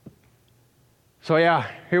So yeah,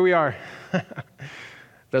 here we are.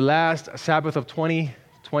 The last Sabbath of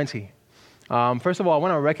 2020. First of all, I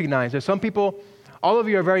want to recognize there's some people, all of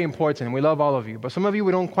you are very important. We love all of you. But some of you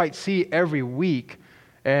we don't quite see every week.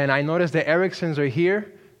 And I noticed the Ericksons are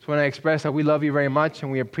here. So I want to express that we love you very much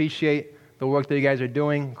and we appreciate the work that you guys are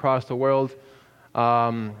doing across the world.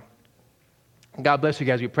 God bless you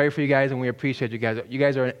guys. We pray for you guys and we appreciate you guys. You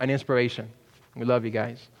guys are an inspiration. We love you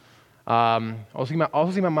guys.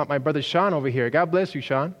 Also see my brother Sean over here. God bless you,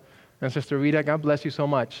 Sean. And Sister Rita, God bless you so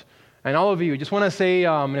much. And all of you, just want to say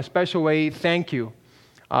in a special way, thank you.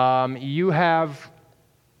 You have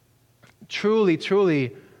truly,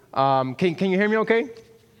 can you hear me okay?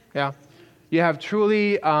 Yeah. You have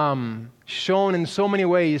truly shown in so many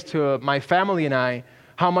ways to my family and I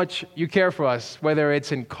how much you care for us, whether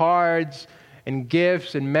it's in cards, in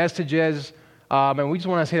gifts, in messages. And we just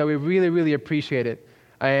want to say that we really appreciate it.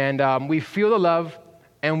 And we feel the love,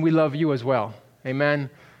 and we love you as well. Amen.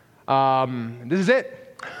 This is it.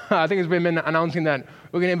 I think it's been announcing that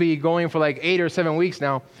we're going to be going for like 8 or 7 weeks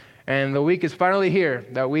now. And the week is finally here,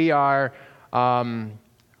 that we are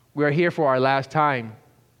here for our last time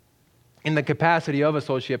in the capacity of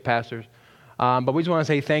associate pastors. But we just want to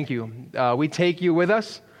say thank you. We take you with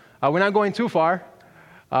us. We're not going too far.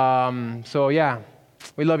 So yeah,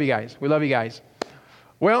 we love you guys. We love you guys.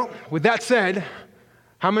 Well, with that said,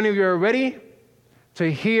 how many of you are ready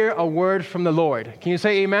to hear a word from the Lord? Can you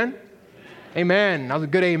say amen? Amen. That was a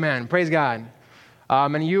good amen. Praise God.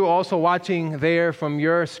 And you also watching there from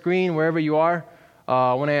your screen, wherever you are,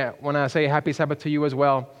 when I say happy Sabbath to you as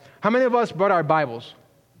well. How many of us brought our Bibles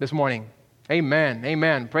this morning? Amen.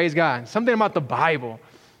 Amen. Praise God. Something about the Bible.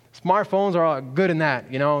 Smartphones are good in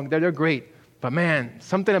that, they're great. But man,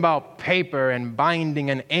 something about paper and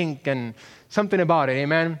binding and ink and something about it.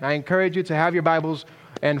 Amen. I encourage you to have your Bibles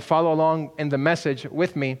and follow along in the message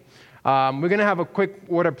with me. We're going to have a quick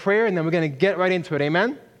word of prayer, and then we're going to get right into it.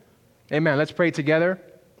 Amen? Amen. Let's pray together.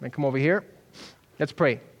 And come over here. Let's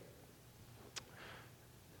pray.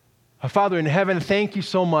 Our Father in heaven, thank you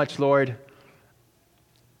so much, Lord,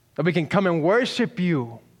 that we can come and worship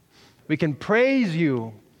you. We can praise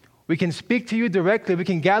you. We can speak to you directly. We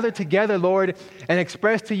can gather together, Lord, and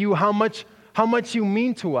express to you how much you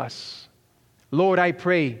mean to us. Lord, I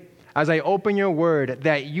pray, as I open your word,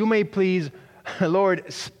 that you may please, Lord,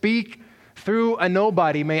 speak through a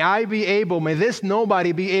nobody. May this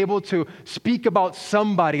nobody be able to speak about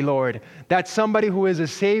somebody, Lord. That somebody who is a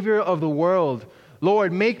savior of the world.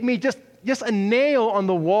 Lord, make me just a nail on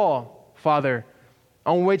the wall, Father,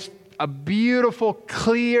 on which a beautiful,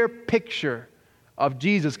 clear picture of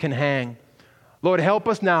Jesus can hang. Lord, help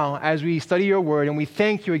us now as we study your word, and we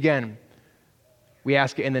thank you again. We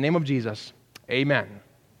ask it in the name of Jesus. Amen.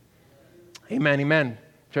 Amen, amen,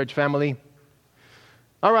 church family.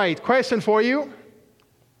 All right, question for you.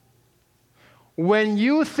 When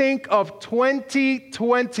you think of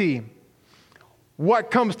 2020,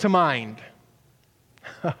 what comes to mind?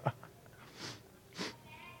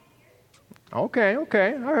 Okay.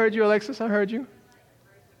 I heard you, Alexis. I heard you.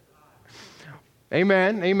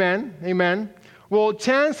 Amen. Well,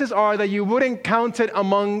 chances are that you wouldn't count it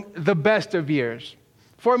among the best of years.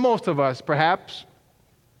 For most of us, perhaps.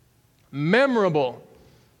 Memorable.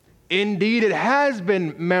 Indeed, it has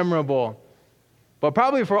been memorable. But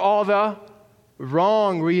probably for all the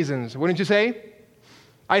wrong reasons, wouldn't you say?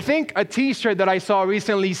 I think a t-shirt that I saw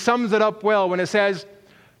recently sums it up well when it says,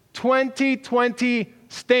 2020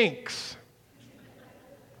 stinks.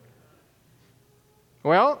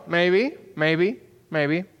 Well, maybe.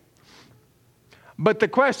 But the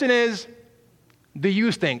question is, do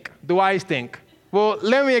you stink? Do I stink? Well,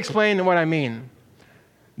 let me explain what I mean.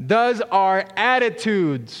 Does our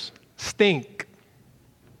attitudes stink?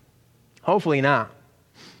 Hopefully not.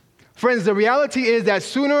 Friends, the reality is that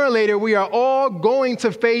sooner or later we are all going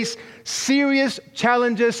to face serious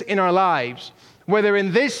challenges in our lives, whether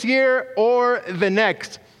in this year or the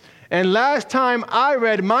next. And last time I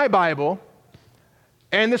read my Bible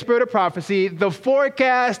and the Spirit of Prophecy, the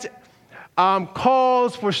forecast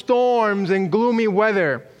calls for storms and gloomy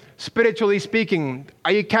weather, spiritually speaking.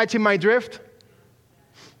 Are you catching my drift?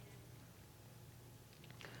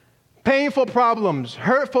 Painful problems,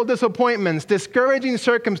 hurtful disappointments, discouraging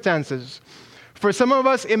circumstances. For some of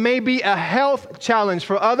us, it may be a health challenge.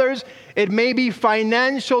 For others, it may be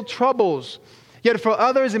financial troubles. Yet for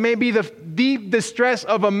others, it may be the deep distress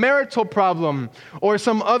of a marital problem or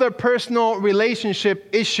some other personal relationship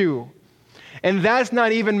issue. And that's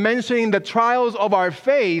not even mentioning the trials of our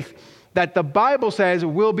faith that the Bible says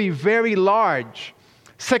will be very large.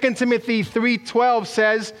 2 Timothy 3:12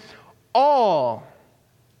 says, all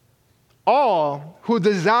All who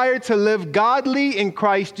desire to live godly in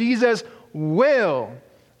Christ Jesus will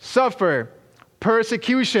suffer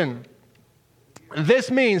persecution.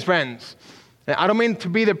 This means, friends, I don't mean to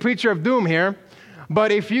be the preacher of doom here,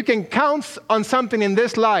 but if you can count on something in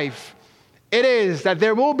this life, it is that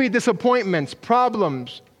there will be disappointments,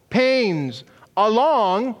 problems, pains,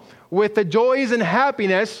 along with the joys and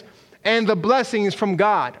happiness and the blessings from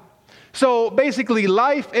God. So basically,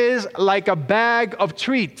 life is like a bag of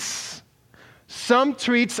treats. Some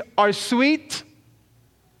treats are sweet,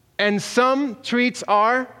 and some treats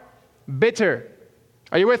are bitter.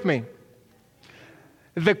 Are you with me?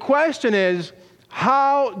 The question is,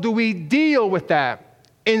 how do we deal with that?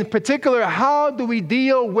 In particular, how do we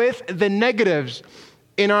deal with the negatives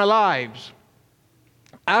in our lives?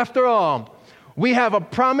 After all, we have a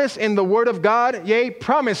promise in the Word of God, yea,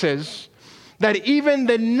 promises, that even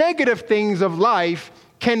the negative things of life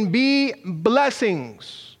can be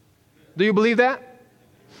blessings. Do you believe that?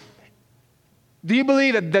 Do you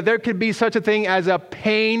believe that there could be such a thing as a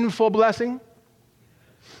painful blessing?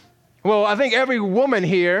 Well, I think every woman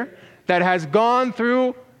here that has gone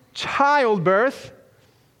through childbirth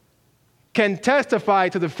can testify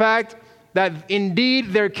to the fact that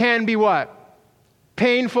indeed there can be what?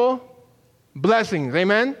 Painful blessings.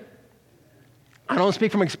 Amen? I don't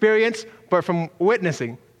speak from experience, but from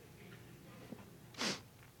witnessing.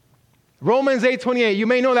 Romans 8:28, you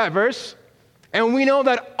may know that verse. And we know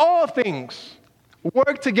that all things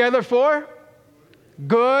work together for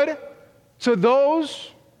good to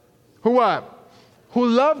those who what? Who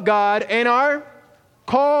love God and are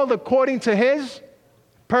called according to His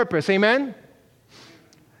purpose. Amen?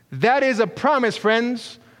 That is a promise,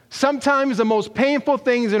 friends. Sometimes the most painful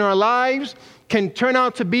things in our lives can turn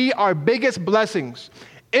out to be our biggest blessings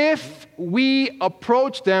if we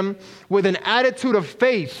approach them with an attitude of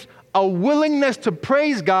faith, a willingness to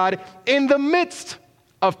praise God in the midst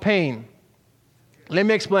of pain. Let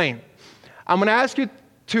me explain. I'm going to ask you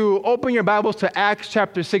to open your Bibles to Acts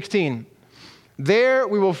chapter 16. There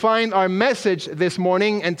we will find our message this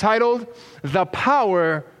morning entitled, The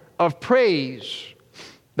Power of Praise.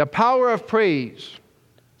 The Power of Praise.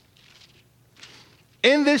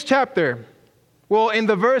 In this chapter, well, in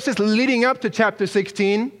the verses leading up to chapter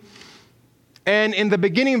 16, and in the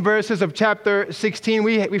beginning verses of chapter 16,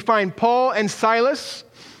 we find Paul and Silas,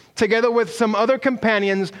 together with some other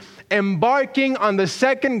companions, embarking on the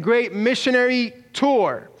second great missionary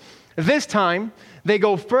tour. This time, they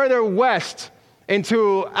go further west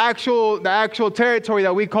into the actual territory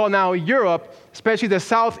that we call now Europe, especially the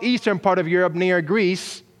southeastern part of Europe near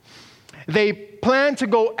Greece. They planned to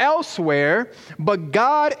go elsewhere, but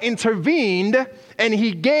God intervened and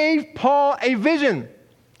He gave Paul a vision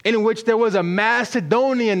in which there was a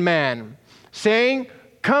Macedonian man saying,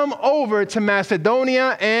 "Come over to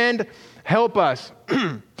Macedonia and help us."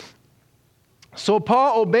 So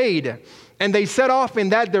Paul obeyed, and they set off in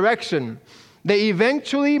that direction. They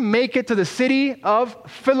eventually make it to the city of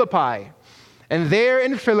Philippi. And there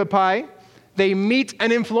in Philippi, they meet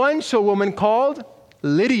an influential woman called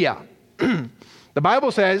Lydia. The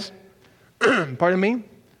Bible says, pardon me,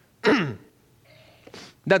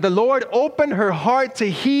 that the Lord opened her heart to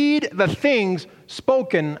heed the things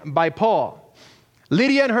spoken by Paul.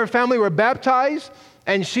 Lydia and her family were baptized,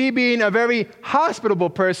 and she, being a very hospitable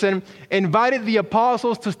person, invited the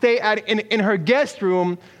apostles to stay in her guest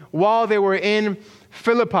room while they were in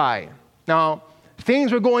Philippi. Now,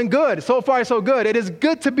 things were going good. So far, so good. It is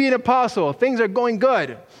good to be an apostle. Things are going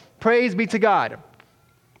good. Praise be to God.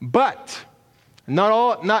 But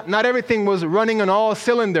not everything was running on all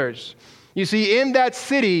cylinders. You see, in that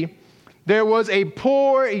city, there was a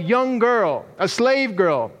poor young girl, a slave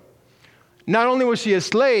girl. Not only was she a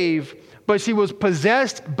slave, but she was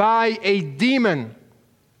possessed by a demon.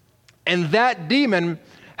 And that demon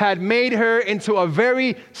had made her into a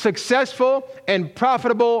very successful and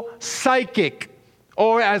profitable psychic,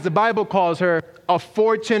 or as the Bible calls her, a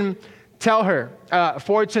fortune teller.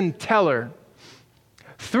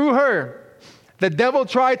 Through her, the devil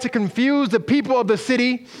tried to confuse the people of the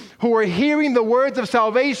city who were hearing the words of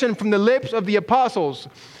salvation from the lips of the apostles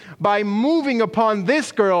by moving upon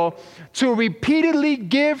this girl to repeatedly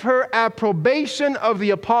give her approbation of the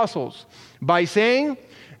apostles by saying,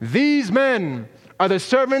 "These men are the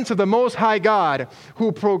servants of the Most High God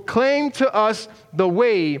who proclaim to us the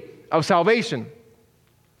way of salvation."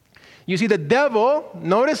 You see, the devil,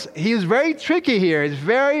 notice he's very tricky here. It's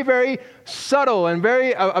very, very subtle and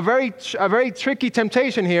a very tricky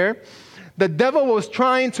temptation here. The devil was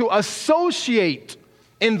trying to associate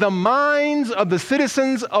in the minds of the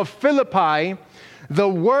citizens of Philippi the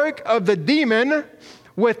work of the demon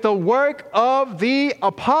with the work of the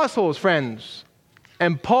apostles, friends.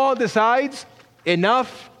 And Paul decides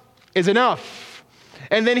enough is enough.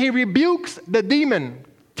 And then he rebukes the demon,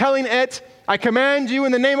 telling it, I command you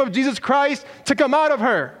in the name of Jesus Christ to come out of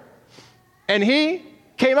her. And he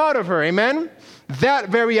came out of her, amen? That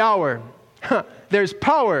very hour, there's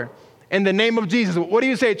power in the name of Jesus. What do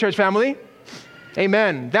you say, church family?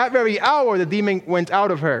 Amen. That very hour, the demon went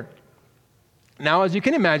out of her. Now, as you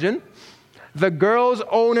can imagine, the girl's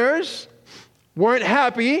owners weren't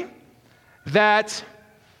happy that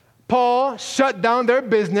Paul shut down their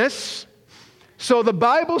business. So the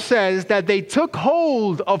Bible says that they took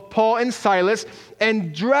hold of Paul and Silas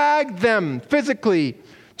and dragged them physically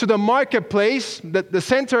to the marketplace, the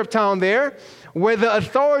center of town there, where the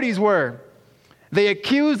authorities were. They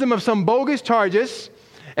accused them of some bogus charges,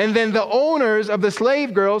 and then the owners of the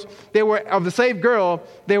slave girl, they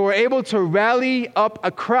were able to rally up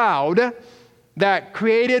a crowd that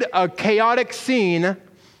created a chaotic scene.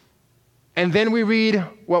 And then we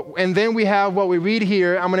have what we read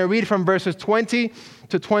here. I'm going to read from verses 20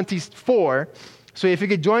 to 24. So if you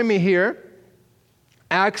could join me here,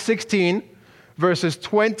 Acts 16, verses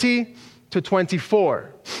 20 to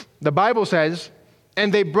 24. The Bible says,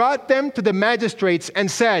 and they brought them to the magistrates and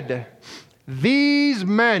said, these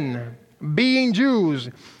men, being Jews,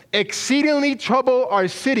 exceedingly trouble our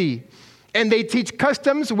city, and they teach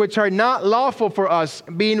customs which are not lawful for us,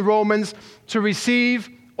 being Romans, to receive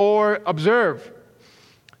or observe.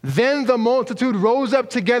 Then the multitude rose up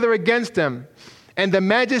together against them, and the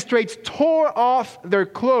magistrates tore off their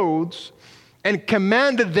clothes and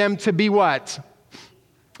commanded them to be what?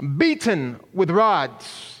 Beaten with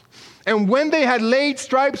rods. And when they had laid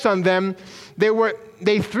stripes on them,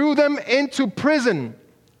 they threw them into prison,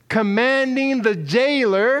 commanding the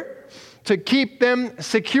jailer to keep them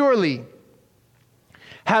securely.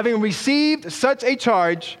 Having received such a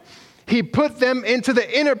charge, he put them into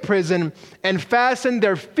the inner prison and fastened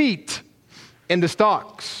their feet in the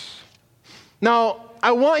stocks. Now,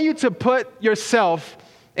 I want you to put yourself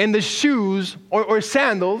in the shoes or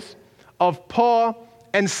sandals of Paul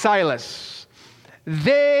and Silas.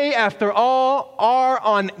 They, after all, are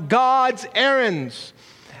on God's errands.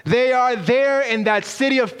 They are there in that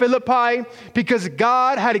city of Philippi because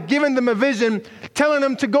God had given them a vision telling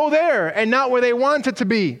them to go there and not where they wanted to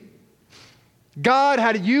be. God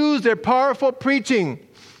had used their powerful preaching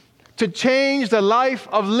to change the life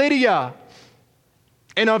of Lydia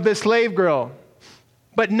and of the slave girl.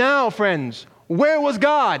 But now, friends, where was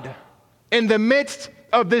God in the midst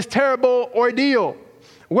of this terrible ordeal?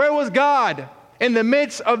 Where was God in the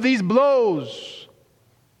midst of these blows,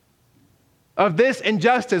 of this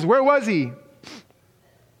injustice? Where was he?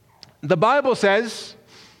 The Bible says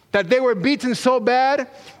that they were beaten so bad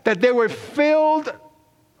that they were filled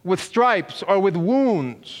with stripes or with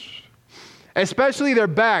wounds. Especially their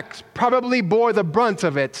backs probably bore the brunt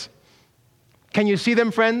of it. Can you see them,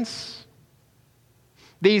 friends?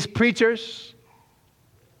 These preachers,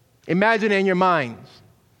 imagine in your minds,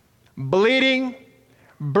 bleeding,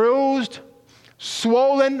 bruised,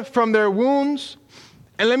 swollen from their wounds.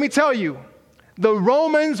 And let me tell you, the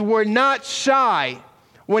Romans were not shy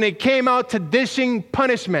when it came out to dishing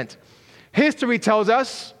punishment. History tells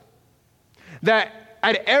us that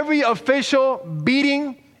at every official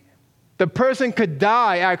beating, the person could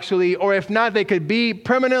die, actually, or if not, they could be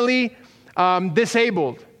permanently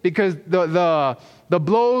disabled because the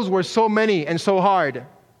blows were so many and so hard.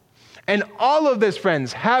 And all of this,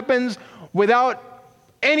 friends, happens without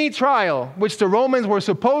any trial, which the Romans were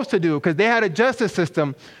supposed to do because they had a justice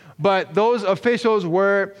system, but those officials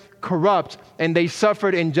were corrupt and they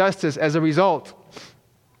suffered injustice as a result.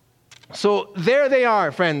 So there they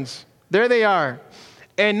are, friends. There they are.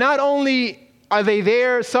 And not only are they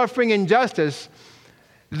there suffering injustice,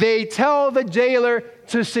 they tell the jailer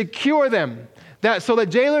to secure them. So the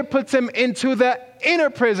jailer puts them into the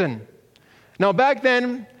inner prison. Now back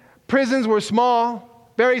then, prisons were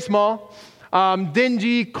small, very small.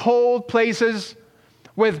 Dingy, cold places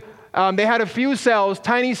with, they had a few cells,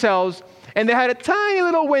 tiny cells, and they had a tiny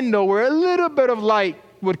little window where a little bit of light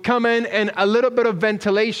would come in and a little bit of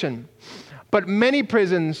ventilation. But many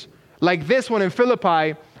prisons, like this one in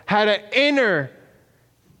Philippi, had an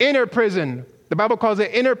inner prison. The Bible calls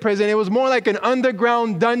it inner prison. It was more like an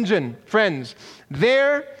underground dungeon, friends.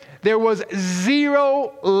 There was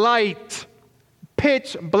zero light,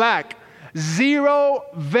 pitch black. Zero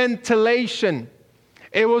ventilation.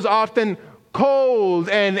 It was often cold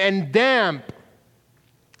and damp.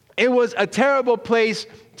 It was a terrible place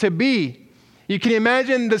to be. You can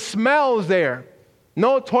imagine the smells there.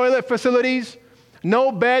 No toilet facilities,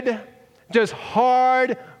 no bed, just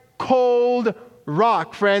hard, cold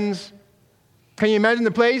rock, friends. Can you imagine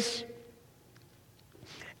the place?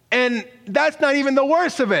 And that's not even the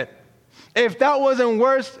worst of it. If that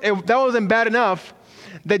wasn't bad enough,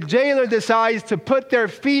 the jailer decides to put their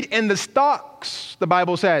feet in the stocks, the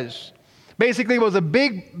Bible says. Basically, it was a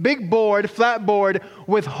big board, flat board,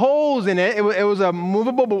 with holes in it. It was a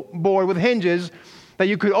movable board with hinges that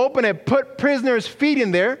you could open it, put prisoners' feet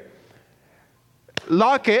in there,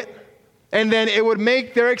 lock it, and then it would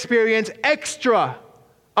make their experience extra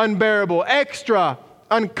unbearable, extra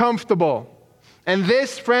uncomfortable. And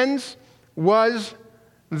this, friends, was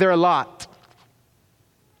their lot.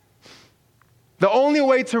 The only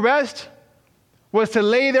way to rest was to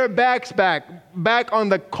lay their backs back on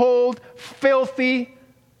the cold, filthy,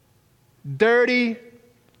 dirty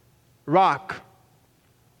rock.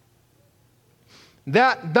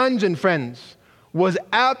 That dungeon, friends, was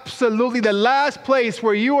absolutely the last place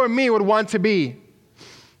where you or me would want to be.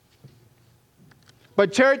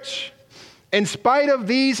 But church, in spite of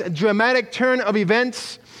these dramatic turn of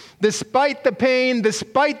events, despite the pain,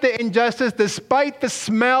 despite the injustice, despite the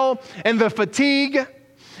smell and the fatigue,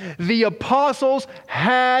 the apostles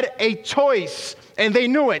had a choice, and they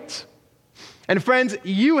knew it. And friends,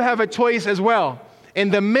 you have a choice as well. In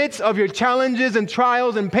the midst of your challenges and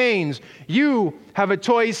trials and pains, you have a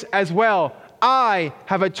choice as well. I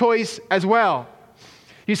have a choice as well.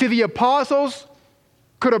 You see, the apostles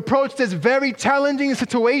could approach this very challenging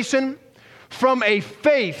situation from a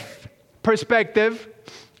faith perspective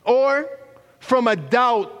or from a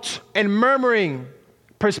doubt and murmuring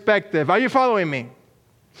perspective. Are you following me?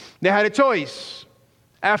 They had a choice.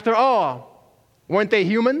 After all, weren't they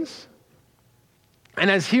humans? And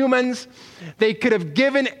as humans, they could have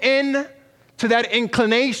given in to that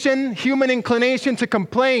inclination, human inclination to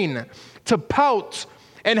complain, to pout,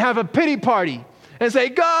 and have a pity party and say,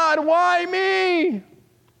 God, why me?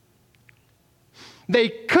 They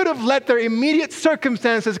could have let their immediate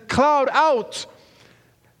circumstances cloud out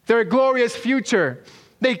their glorious future.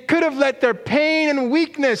 They could have let their pain and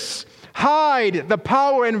weakness hide the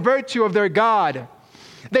power and virtue of their God.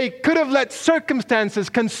 They could have let circumstances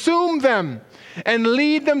consume them and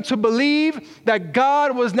lead them to believe that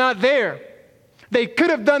God was not there. They could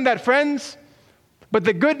have done that, friends. But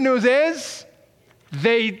the good news is,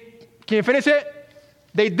 can you finish it?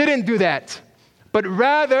 They didn't do that. But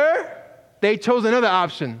rather, they chose another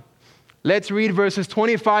option. Let's read verses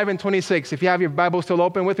 25 and 26. If you have your Bible still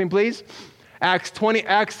open with me, please. Acts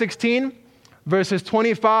 16, verses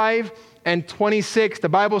 25 and 26. The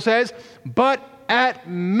Bible says, but at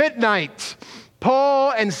midnight,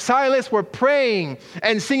 Paul and Silas were praying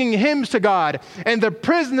and singing hymns to God, and the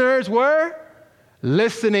prisoners were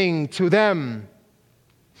listening to them.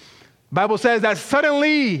 The Bible says that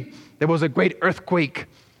suddenly there was a great earthquake,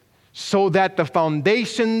 so that the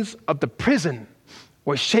foundations of the prison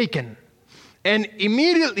were shaken. And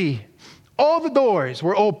immediately all the doors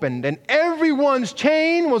were opened, and everyone's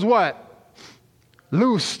chain was what?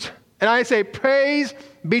 Loosed. And I say, praise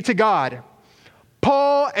be to God.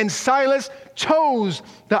 Paul and Silas chose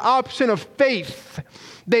the option of faith.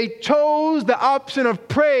 They chose the option of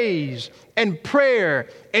praise and prayer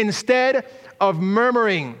instead of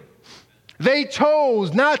murmuring. They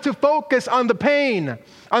chose not to focus on the pain,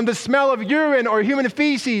 on the smell of urine or human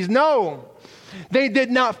feces. No, they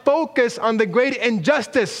did not focus on the great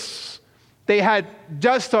injustice they had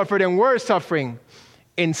just suffered and were suffering.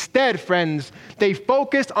 Instead, friends, they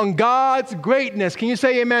focused on God's greatness. Can you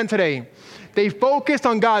say amen today? They focused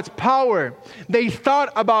on God's power. They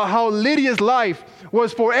thought about how Lydia's life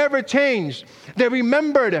was forever changed. They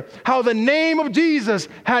remembered how the name of Jesus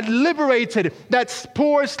had liberated that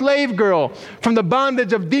poor slave girl from the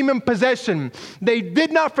bondage of demon possession. They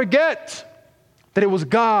did not forget that it was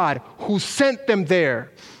God who sent them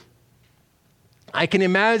there. I can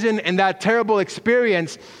imagine in that terrible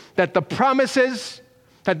experience that the promises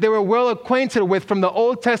that they were well acquainted with from the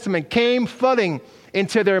Old Testament came flooding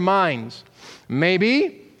into their minds.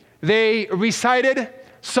 Maybe they recited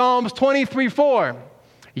Psalms 23:4.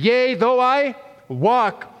 Yea, though I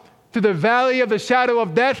walk through the valley of the shadow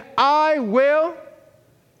of death, I will,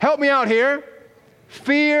 help me out here,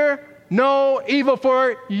 fear no evil,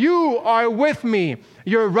 for you are with me.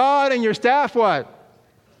 Your rod and your staff, what?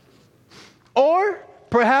 Or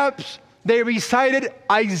perhaps they recited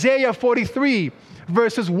Isaiah 43,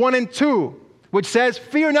 verses 1 and 2, which says,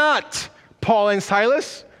 fear not, Paul and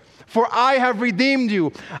Silas, for I have redeemed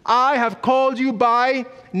you. I have called you by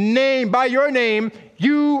name, by your name.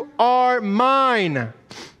 You are mine.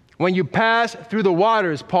 When you pass through the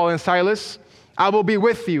waters, Paul and Silas, I will be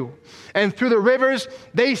with you. And through the rivers,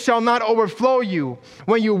 they shall not overflow you.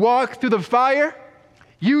 When you walk through the fire,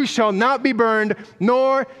 You shall not be burned,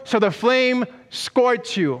 nor shall the flame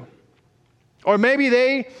scorch you. Or maybe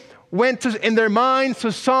they went in their minds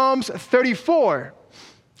to Psalms 34.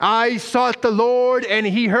 I sought the Lord, and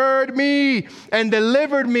he heard me and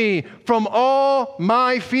delivered me from all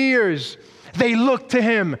my fears. They looked to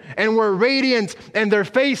him and were radiant, and their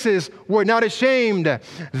faces were not ashamed.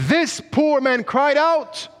 This poor man cried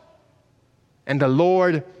out, and the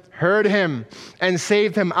Lord heard him and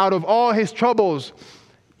saved him out of all his troubles.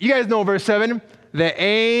 You guys know verse 7. The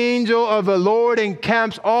angel of the Lord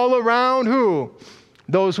encamps all around who?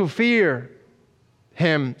 Those who fear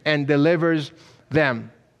him, and delivers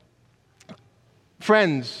them.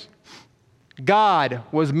 Friends, God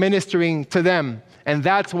was ministering to them, and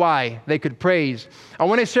that's why they could praise. I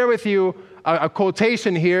want to share with you a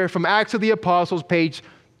quotation here from Acts of the Apostles, page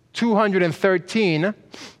 213. I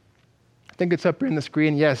think it's up here on the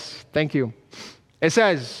screen. Yes, thank you. It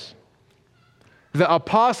says, the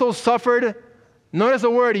apostles suffered, notice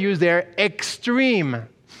the word used there, extreme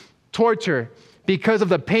torture because of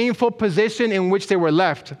the painful position in which they were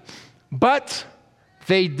left. But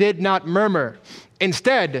they did not murmur.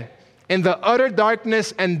 Instead, in the utter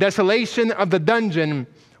darkness and desolation of the dungeon,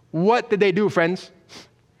 what did they do, friends?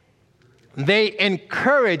 They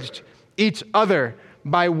encouraged each other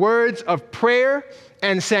by words of prayer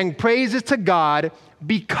and sang praises to God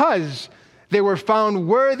because they were found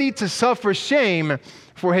worthy to suffer shame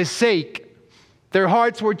for his sake. Their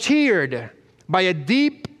hearts were cheered by a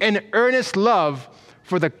deep and earnest love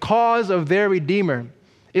for the cause of their Redeemer.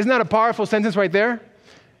 Isn't that a powerful sentence right there?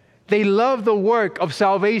 They loved the work of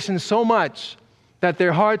salvation so much that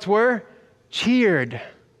their hearts were cheered.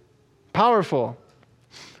 Powerful.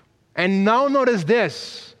 And now notice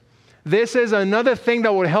this. This is another thing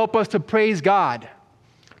that would help us to praise God.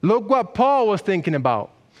 Look what Paul was thinking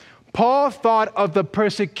about. Paul thought of the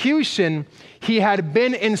persecution he had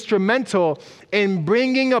been instrumental in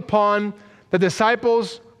bringing upon the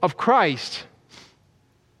disciples of Christ.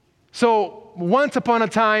 So once upon a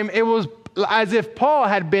time, it was as if Paul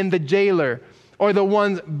had been the jailer or the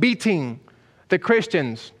ones beating the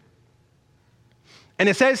Christians. And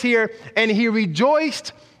it says here, and he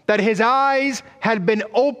rejoiced that his eyes had been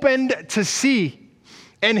opened to see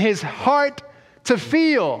and his heart to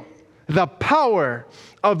feel the power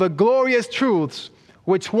of the glorious truths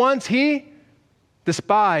which once he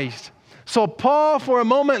despised. So Paul, for a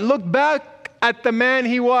moment, looked back at the man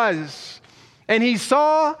he was, and he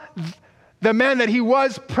saw the man that he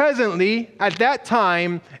was presently at that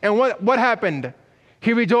time, and what happened?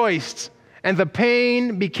 He rejoiced, and the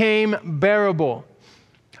pain became bearable.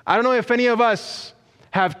 I don't know if any of us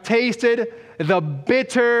have tasted the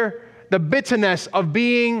bitterness of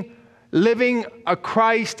living a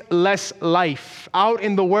Christ-less life out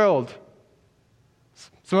in the world.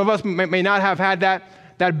 Some of us may not have had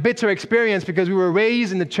that bitter experience because we were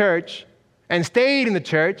raised in the church and stayed in the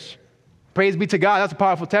church. Praise be to God, that's a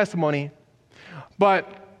powerful testimony.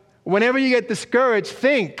 But whenever you get discouraged,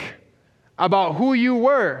 think about who you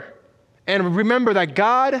were and remember that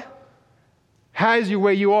God has you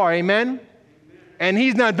where you are, amen? And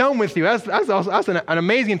he's not done with you. That's an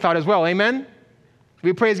amazing thought as well, amen?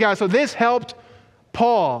 We praise God. So this helped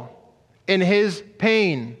Paul in his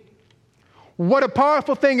pain. What a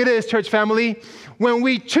powerful thing it is, church family, when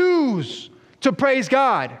we choose to praise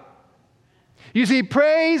God. You see,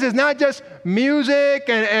 praise is not just music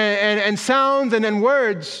and sounds and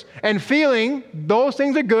words and feeling. Those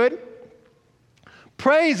things are good.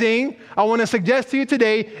 Praising, I want to suggest to you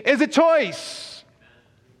today, is a choice.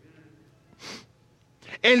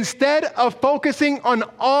 Instead of focusing on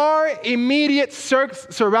our immediate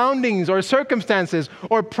surroundings or circumstances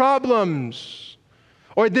or problems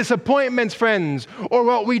or disappointments, friends, or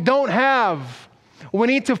what we don't have, we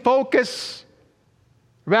need to focus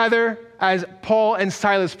rather as Paul and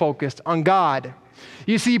Silas focused on God.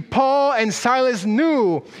 You see, Paul and Silas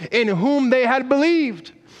knew in whom they had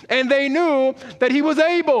believed, and they knew that he was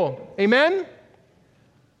able. Amen?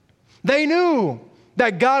 They knew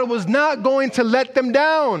that God was not going to let them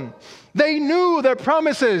down. They knew their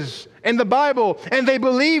promises in the Bible, and they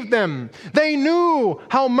believed them. They knew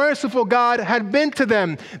how merciful God had been to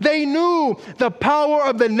them. They knew the power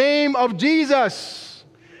of the name of Jesus.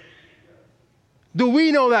 Do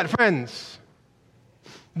we know that, friends?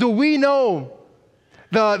 Do we know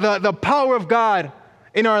the power of God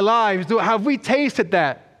in our lives? Have we tasted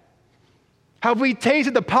that? Have we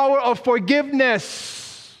tasted the power of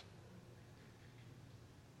forgiveness?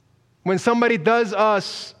 When somebody does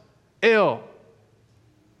us ill?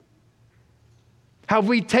 Have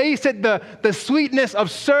we tasted the sweetness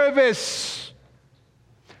of service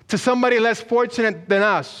to somebody less fortunate than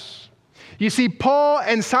us? You see, Paul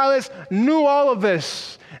and Silas knew all of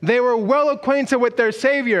this. They were well acquainted with their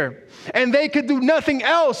Savior, and they could do nothing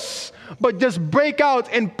else but just break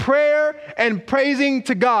out in prayer and praising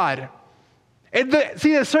to God.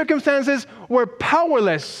 See, the circumstances were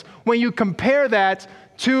powerless when you compare that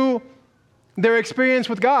to their experience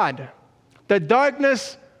with God. The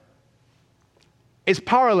darkness is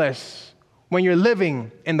powerless when you're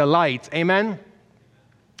living in the light. Amen?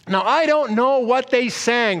 Now, I don't know what they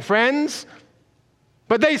sang, friends,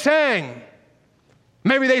 but they sang.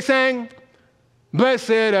 Maybe they sang, "Blessed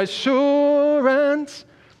assurance,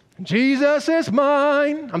 Jesus is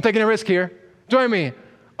mine." I'm taking a risk here. Join me.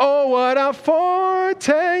 "Oh, what a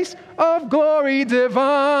foretaste of glory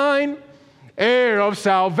divine, heir of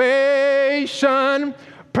salvation,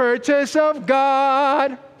 purchase of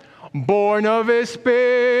God, born of His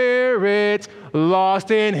Spirit, lost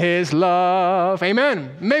in His love."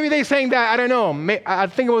 Amen. Maybe they sang that. I don't know. I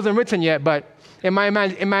think it wasn't written yet, but in my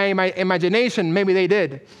imagination, maybe they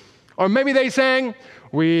did. Or maybe they sang,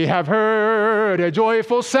 "We have heard a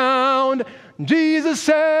joyful sound. Jesus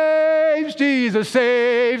saves, Jesus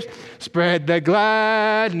saves. Spread the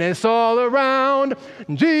gladness all around.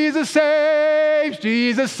 Jesus saves,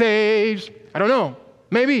 Jesus saves." I don't know.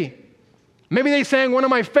 Maybe. Maybe they sang one of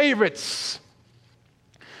my favorites.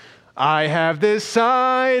 "I have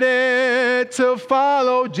decided to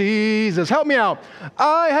follow Jesus." Help me out.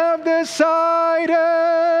 "I have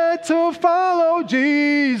decided to follow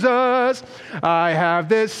Jesus. I have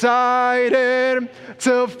decided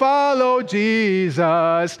to follow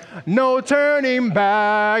Jesus. No turning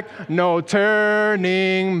back, no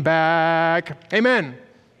turning back." Amen.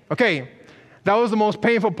 Okay, that was the most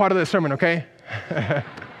painful part of the sermon, okay?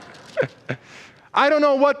 I don't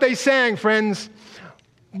know what they sang, friends,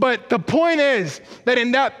 but the point is that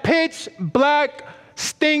in that pitch black,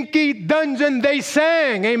 stinky dungeon, they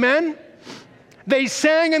sang, amen? They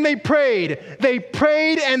sang and they prayed. They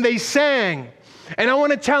prayed and they sang. And I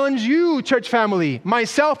want to challenge you, church family,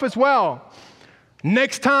 myself as well.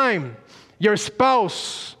 Next time your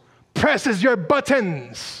spouse presses your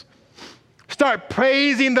buttons, start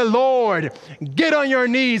praising the Lord. Get on your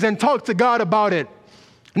knees and talk to God about it.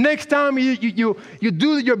 Next time you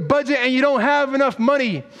do your budget and you don't have enough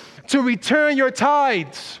money to return your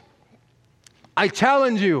tithes, I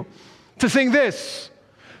challenge you to sing this.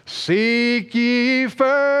 "Seek ye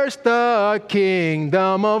first the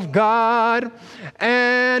kingdom of God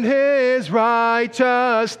and His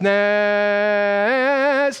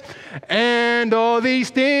righteousness, and all these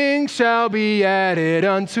things shall be added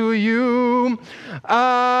unto you.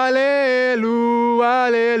 Alleluia,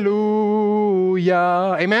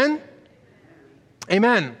 alleluia." Amen?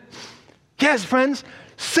 Amen. Yes, friends,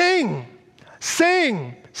 sing,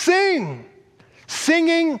 sing, sing.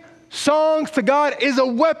 Singing songs to God is a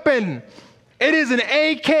weapon. It is an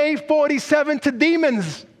AK-47 to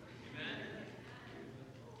demons.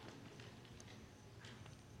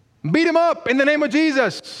 Beat them up in the name of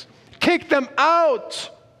Jesus. Kick them out.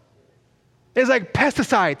 It's like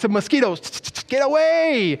pesticide to mosquitoes. Get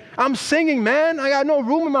away. I'm singing, man. I got no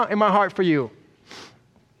room in my heart for you.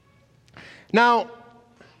 Now,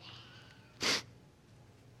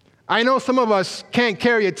 I know some of us can't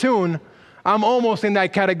carry a tune. I'm almost in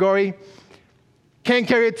that category. Can't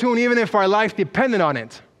carry a tune even if our life depended on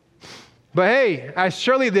it. But hey, as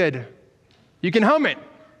Shirley did, you can hum it.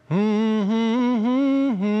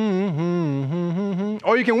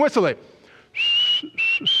 Or you can whistle it.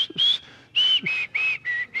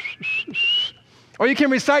 Or you can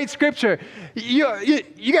recite scripture.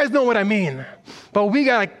 You guys know what I mean. But we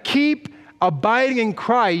got to keep abiding in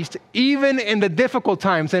Christ even in the difficult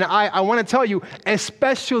times. And I want to tell you,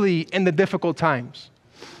 especially in the difficult times.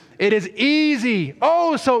 It is easy,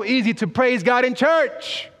 oh so easy to praise God in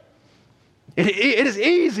church. It is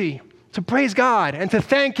easy to praise God and to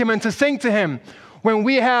thank Him and to sing to Him when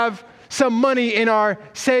we have some money in our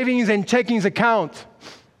savings and checkings account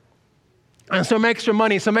and some extra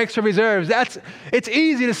money, some extra reserves. It's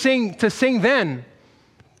easy to sing then.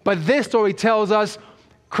 But this story tells us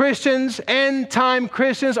Christians, end-time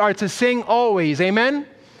Christians, are to sing always. Amen?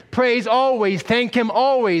 Praise always. Thank Him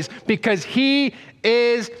always because He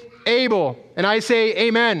is able. And I say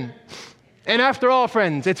amen. And after all,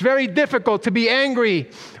 friends, it's very difficult to be angry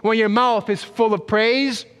when your mouth is full of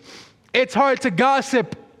praise. It's hard to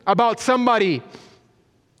gossip about somebody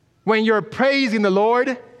when you're praising the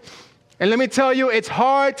Lord. And let me tell you, it's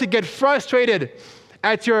hard to get frustrated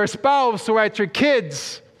at your spouse or at your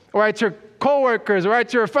kids or at your coworkers or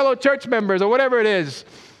at your fellow church members or whatever it is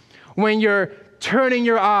when you're turning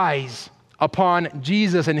your eyes upon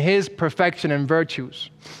Jesus and His perfection and virtues.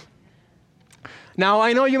 Now,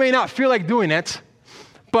 I know you may not feel like doing it,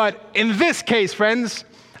 but in this case, friends,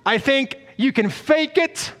 I think you can fake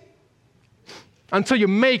it until you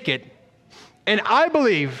make it. And I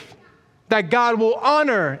believe that God will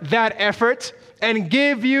honor that effort and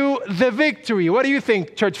give you the victory. What do you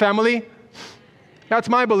think, church family? That's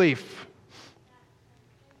my belief.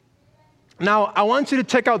 Now, I want you to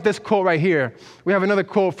check out this quote right here. We have another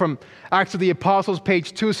quote from Acts of the Apostles,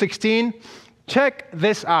 page 216. Check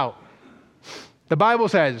this out. The Bible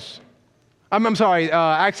says,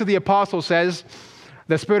 Acts of the Apostles says,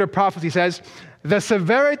 the Spirit of prophecy says, the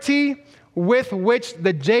severity with which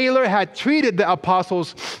the jailer had treated the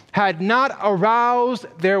apostles had not aroused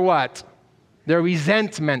their what? Their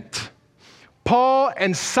resentment. Paul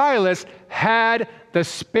and Silas had the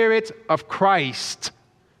Spirit of Christ,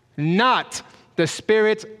 not the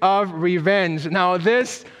spirit of revenge. Now,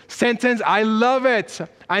 this sentence, I love it.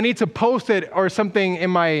 I need to post it or something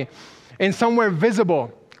in somewhere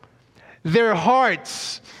visible. Their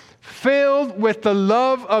hearts, filled with the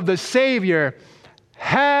love of the Savior,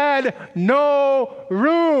 had no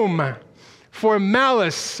room for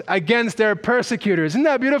malice against their persecutors. Isn't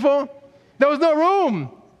that beautiful? There was no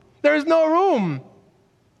room. There's no room.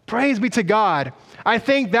 Praise be to God. I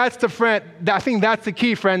think that's the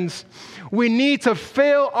key, friends. We need to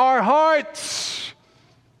fill our hearts,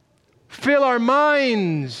 fill our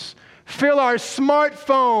minds, fill our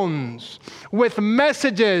smartphones with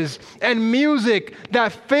messages and music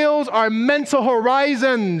that fills our mental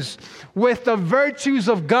horizons with the virtues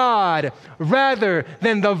of God rather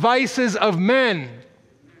than the vices of men.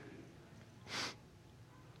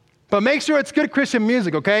 But make sure it's good Christian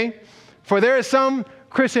music, okay? For there is some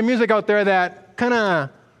Christian music out there that kind of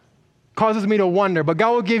causes me to wonder, but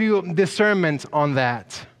God will give you discernment on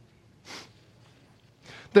that.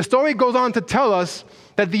 The story goes on to tell us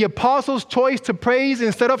that the apostles' choice to praise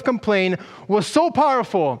instead of complain was so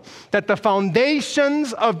powerful that the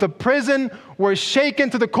foundations of the prison were shaken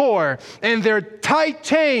to the core, and their tight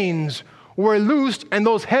chains were loosed, and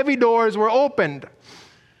those heavy doors were opened.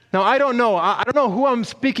 Now, I don't know who I'm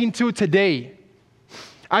speaking to today.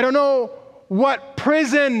 I don't know what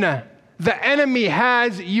prison the enemy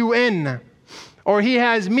has you in, or he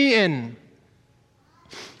has me in.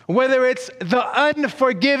 Whether it's the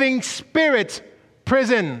unforgiving spirit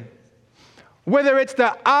prison, whether it's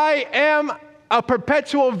the I am a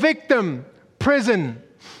perpetual victim prison,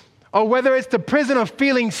 or whether it's the prison of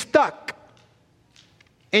feeling stuck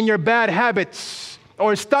in your bad habits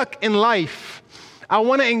or stuck in life. I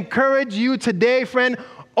want to encourage you today, friend,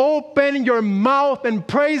 open your mouth and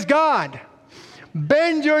praise God.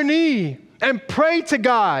 Bend your knee and pray to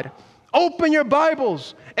God. Open your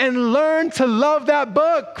Bibles and learn to love that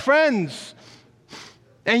book, friends.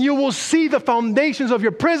 And you will see the foundations of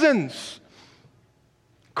your prisons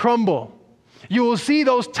crumble. You will see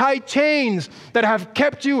those tight chains that have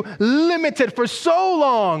kept you limited for so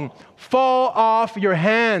long fall off your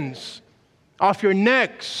hands, off your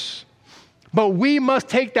necks. But we must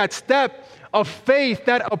take that step of faith,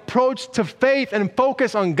 that approach to faith and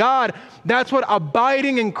focus on God. That's what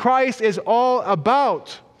abiding in Christ is all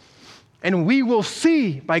about. And we will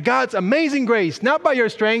see by God's amazing grace, not by your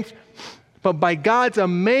strength, but by God's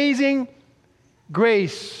amazing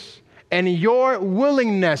grace and your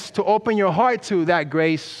willingness to open your heart to that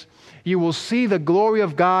grace, you will see the glory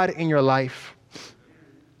of God in your life.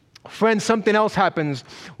 Friends, something else happens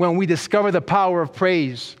when we discover the power of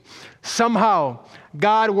praise. Somehow,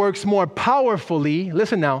 God works more powerfully,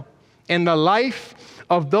 listen now, in the life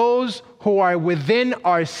of those who are within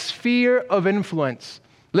our sphere of influence.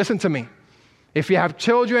 Listen to me. If you have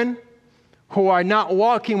children who are not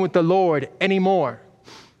walking with the Lord anymore,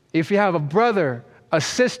 if you have a brother, a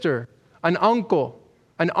sister, an uncle,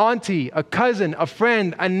 an auntie, a cousin, a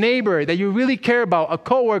friend, a neighbor that you really care about, a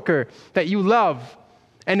coworker that you love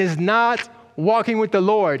and is not walking with the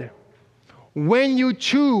Lord, when you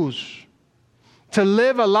choose to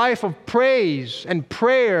live a life of praise and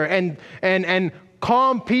prayer and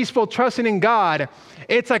calm, peaceful trusting in God,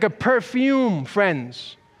 it's like a perfume,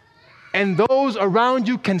 friends. And those around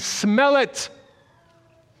you can smell it.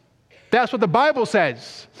 That's what the Bible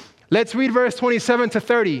says. Let's read verse 27 to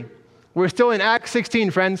 30. We're still in Acts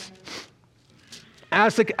 16, friends.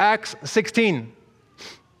 Acts 16.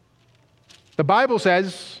 The Bible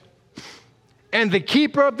says, and the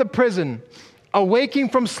keeper of the prison, awaking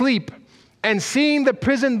from sleep and seeing the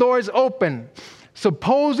prison doors open,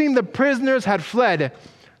 supposing the prisoners had fled,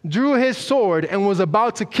 drew his sword and was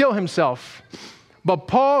about to kill himself. But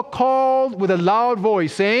Paul called with a loud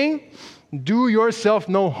voice, saying, do yourself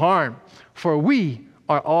no harm, for we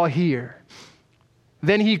are all here.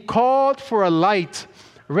 Then he called for a light,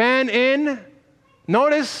 ran in,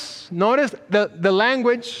 Notice the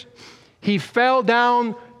language. He fell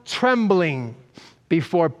down trembling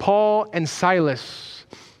before Paul and Silas.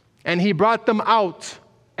 And he brought them out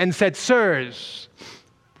and said, "Sirs,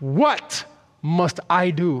 what must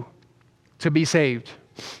I do to be saved?"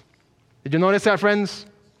 Did you notice that, friends?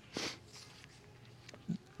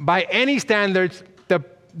 By any standards,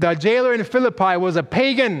 the jailer in Philippi was a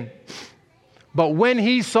pagan. But when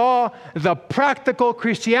he saw the practical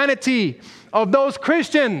Christianity of those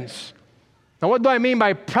Christians, now what do I mean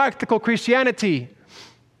by practical Christianity?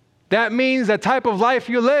 That means the type of life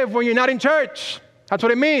you live when you're not in church. That's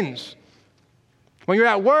what it means. When you're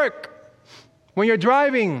at work, when you're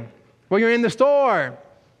driving, when you're in the store.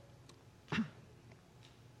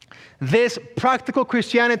 This practical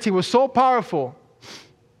Christianity was so powerful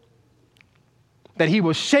that he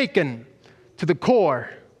was shaken to the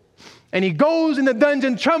core. And he goes in the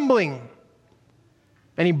dungeon trembling,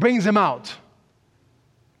 and he brings him out.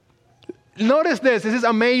 Notice this is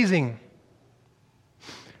amazing.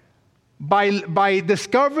 By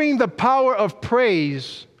discovering the power of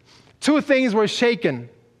praise, two things were shaken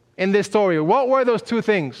in this story. What were those two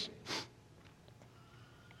things?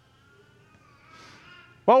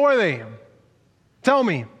 What were they? Tell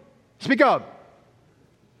me. Speak up.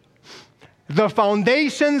 The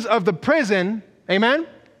foundations of the prison, amen,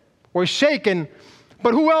 were shaken,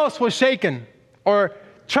 but who else was shaken or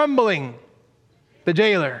trembling? The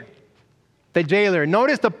jailer. The jailer.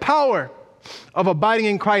 Notice the power of abiding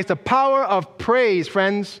in Christ, the power of praise,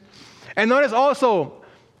 friends. And notice also,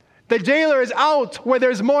 the jailer is out where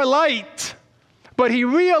there's more light, but he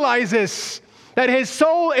realizes that his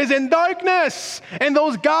soul is in darkness. And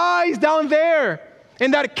those guys down there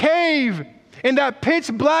in that cave, in that pitch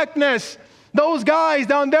blackness, those guys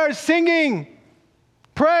down there singing,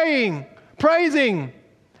 praying, praising,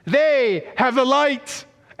 they have the light,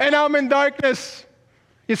 and I'm in darkness.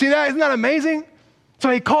 You see that? Isn't that amazing? So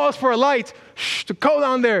he calls for a light to go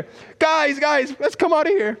down there. Guys, let's come out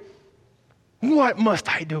of here. What must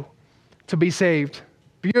I do to be saved?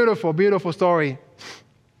 Beautiful, beautiful story.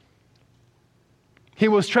 He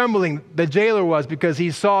was trembling, the jailer was, because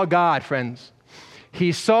he saw God, friends.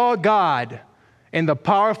 He saw God in the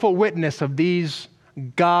powerful witness of these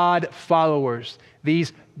God followers,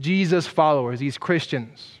 these Jesus followers, these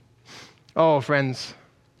Christians. Oh, friends,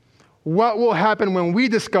 what will happen when we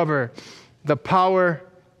discover the power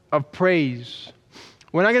of praise?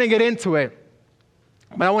 We're not going to get into it,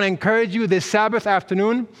 but I want to encourage you this Sabbath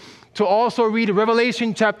afternoon to also read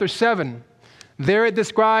Revelation chapter 7. There it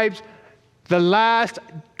describes the last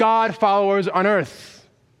God followers on earth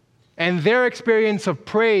and their experience of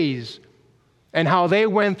praise and how they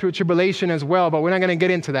went through tribulation as well, but we're not going to get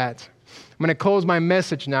into that. I'm going to close my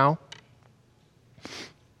message now.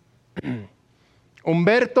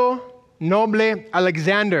 Humberto Noble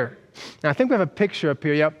Alexander. Now, I think we have a picture up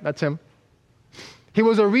here. Yep, that's him. He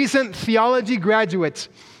was a recent theology graduate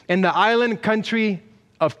in the island country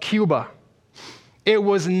of Cuba. It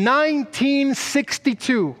was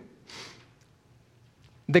 1962.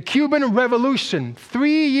 The Cuban Revolution,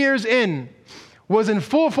 3 years in, was in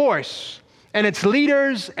full force. And its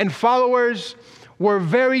leaders and followers were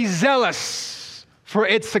very zealous for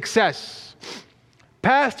its success.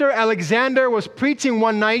 Pastor Alexander was preaching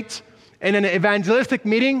one night in an evangelistic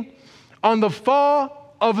meeting on the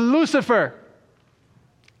fall of Lucifer.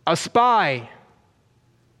 A spy,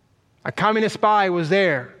 a communist spy was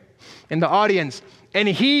there in the audience, and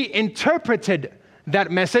he interpreted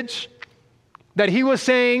that message that he was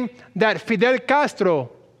saying that Fidel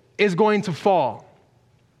Castro is going to fall.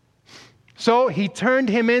 So he turned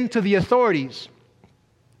him in to the authorities.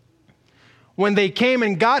 When they came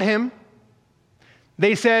and got him,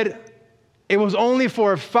 they said it was only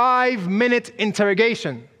for a 5-minute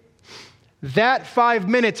interrogation. That 5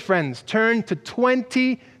 minutes, friends, turned to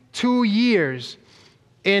 22 years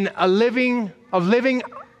in a living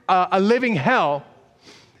hell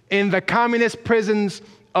in the communist prisons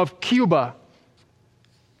of Cuba.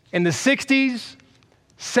 In the 60s,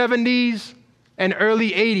 70s, and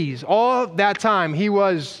early 80s, all that time, he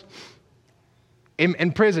was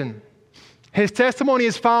in prison. His testimony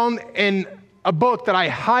is found in a book that I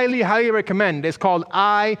highly, highly recommend. It's called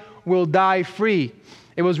I Will Die Free.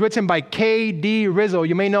 It was written by K.D. Rizzo.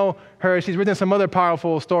 You may know her. She's written some other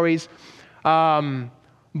powerful stories.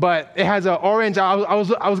 But it has an orange. I was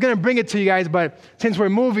going to bring it to you guys, but since we're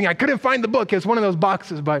moving, I couldn't find the book. It's one of those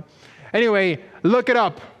boxes. But anyway, look it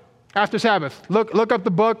up after Sabbath. Look up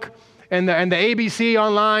the book in the ABC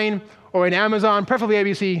online or in Amazon, preferably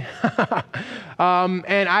ABC.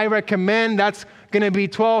 And I recommend that's going to be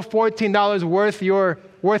 $12, $14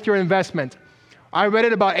 worth your investment. I read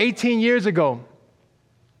it about 18 years ago.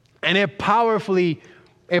 And it powerfully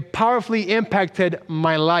impacted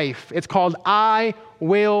my life. It's called I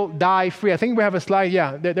Will Die Free. I think we have a slide.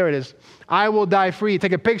 Yeah, there it is. I Will Die Free.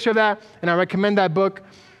 Take a picture of that, and I recommend that book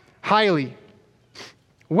highly.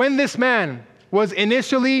 When this man was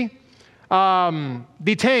initially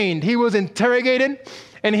detained, he was interrogated,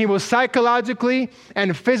 and he was psychologically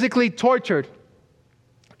and physically tortured.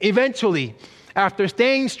 Eventually, after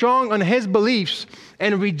staying strong on his beliefs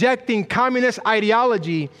and rejecting communist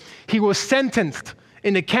ideology, he was sentenced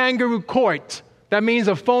in the kangaroo court. That means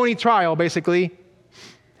a phony trial, basically.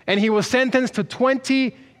 And he was sentenced to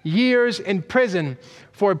 20 years in prison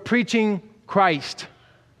for preaching Christ.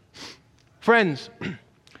 Friends,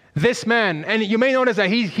 this man, and you may notice that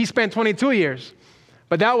he spent 22 years,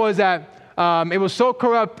 but that was that it was so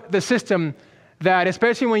corrupt, the system, that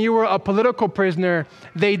especially when you were a political prisoner,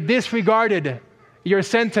 they disregarded your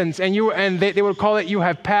sentence, and they would call it, you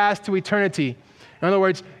have passed to eternity. In other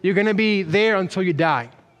words, you're going to be there until you die.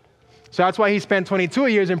 So that's why he spent 22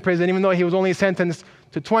 years in prison, even though he was only sentenced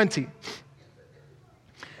to 20.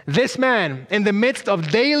 This man, in the midst of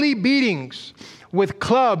daily beatings with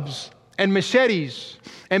clubs and machetes,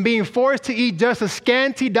 and being forced to eat just a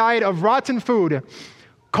scanty diet of rotten food,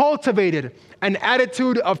 cultivated an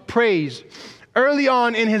attitude of praise. Early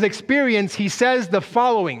on in his experience, he says the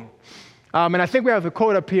following, and I think we have the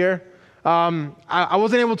quote up here. I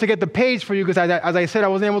wasn't able to get the page for you because, as I said, I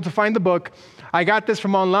wasn't able to find the book. I got this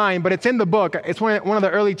from online, but it's in the book. It's one of the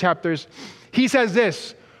early chapters. He says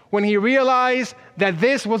this, when he realized that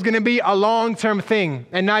this was going to be a long-term thing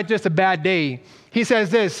and not just a bad day. He says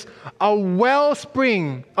this, a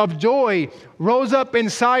wellspring of joy rose up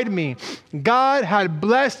inside me. God had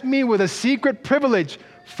blessed me with a secret privilege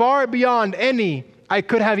far beyond any I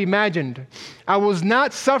could have imagined. I was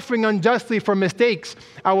not suffering unjustly for mistakes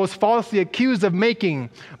I was falsely accused of making,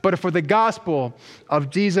 but for the gospel of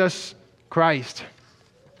Jesus Christ.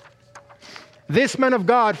 This man of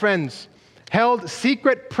God, friends, held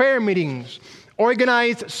secret prayer meetings,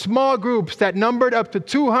 organized small groups that numbered up to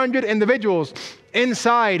 200 individuals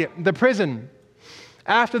inside the prison.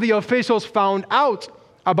 After the officials found out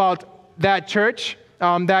about that church,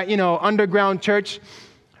 underground church,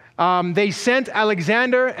 they sent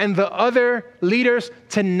Alexander and the other leaders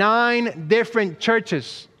to 9 different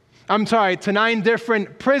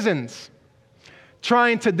prisons,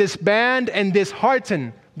 trying to disband and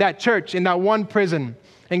dishearten that church in that one prison.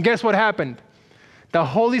 And guess what happened? The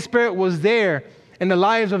Holy Spirit was there in the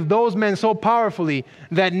lives of those men so powerfully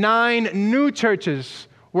that 9 new churches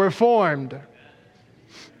were formed.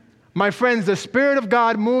 My friends, the Spirit of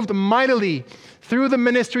God moved mightily through the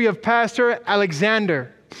ministry of Pastor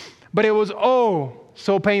Alexander, but it was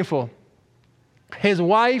so painful. His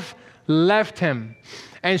wife left him,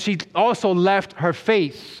 and she also left her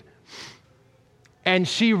faith. And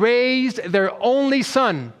she raised their only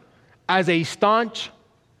son as a staunch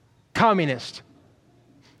communist.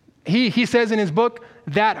 He says in his book,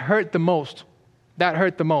 that hurt the most. That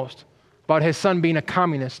hurt the most, about his son being a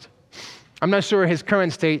communist. I'm not sure his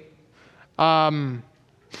current state.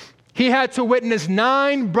 He had to witness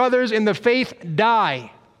 9 brothers in the faith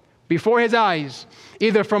die before his eyes,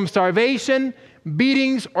 either from starvation,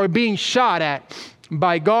 beatings, or being shot at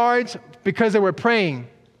by guards because they were praying.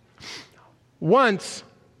 Once,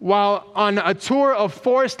 while on a tour of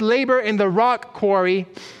forced labor in the rock quarry,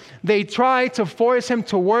 they tried to force him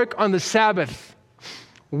to work on the Sabbath.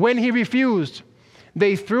 When he refused,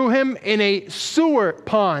 they threw him in a sewer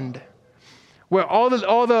pond where all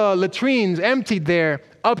the latrines emptied there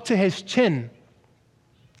up to his chin.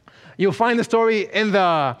 You'll find the story in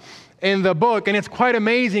the book, and it's quite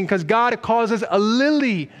amazing because God causes a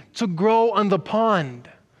lily to grow on the pond.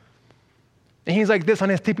 And he's like this on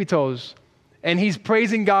his tippy toes, and he's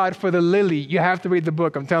praising God for the lily. You have to read the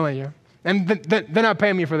book, I'm telling you. And they're not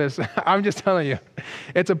paying me for this. I'm just telling you.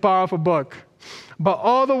 It's a powerful book. But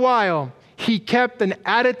all the while, he kept an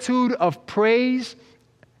attitude of praise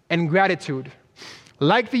and gratitude.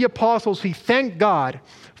 Like the apostles, he thanked God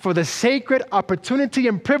for the sacred opportunity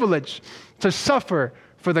and privilege to suffer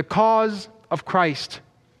for the cause of Christ.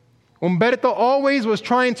 Humberto always was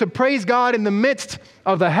trying to praise God in the midst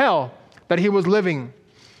of the hell that he was living.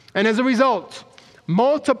 And as a result,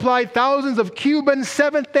 multiplied thousands of Cuban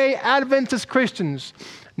Seventh-day Adventist Christians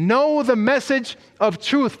know the message of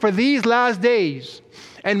truth for these last days.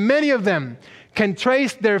 And many of them can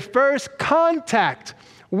trace their first contact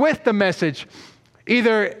with the message,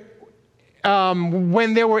 either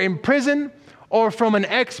when they were in prison or from an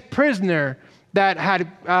ex-prisoner that had,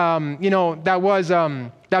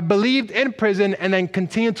 that believed in prison and then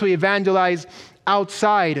continued to evangelize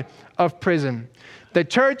outside of prison. The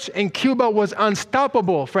church in Cuba was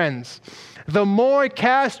unstoppable, friends. The more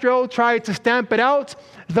Castro tried to stamp it out,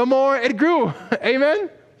 the more it grew. Amen?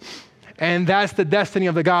 And that's the destiny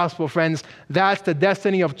of the gospel, friends. That's the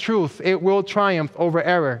destiny of truth. It will triumph over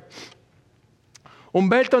error.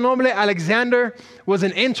 Humberto Noble Alexander was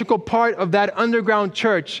an integral part of that underground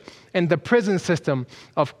church and the prison system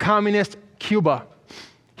of communist Cuba.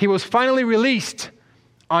 He was finally released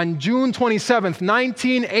on June 27th,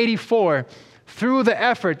 1984, through the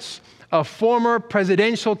efforts of former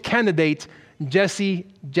presidential candidate Jesse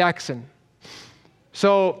Jackson.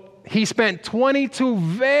 So he spent 22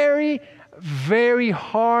 very, very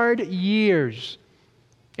hard years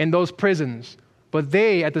in those prisons, but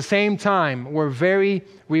they, at the same time, were very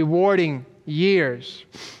rewarding years.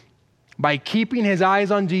 By keeping his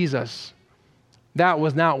eyes on Jesus, that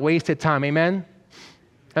was not wasted time. Amen?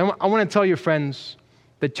 And I want to tell you, friends,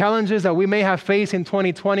 the challenges that we may have faced in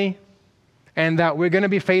 2020 and that we're going to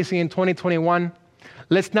be facing in 2021,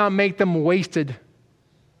 let's not make them wasted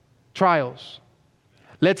trials.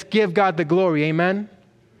 Let's give God the glory. Amen?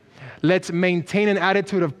 Let's maintain an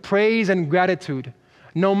attitude of praise and gratitude,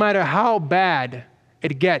 no matter how bad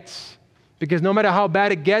it gets. Because no matter how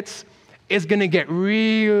bad it gets, it's going to get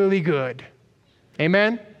really good.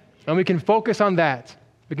 Amen? And we can focus on that.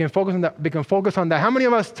 We can focus on that. How many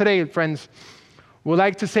of us today, friends, would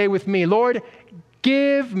like to say with me, Lord,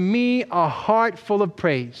 give me a heart full of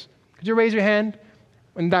praise? Could you raise your hand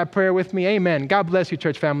in that prayer with me? Amen. God bless you,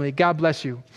 church family. God bless you.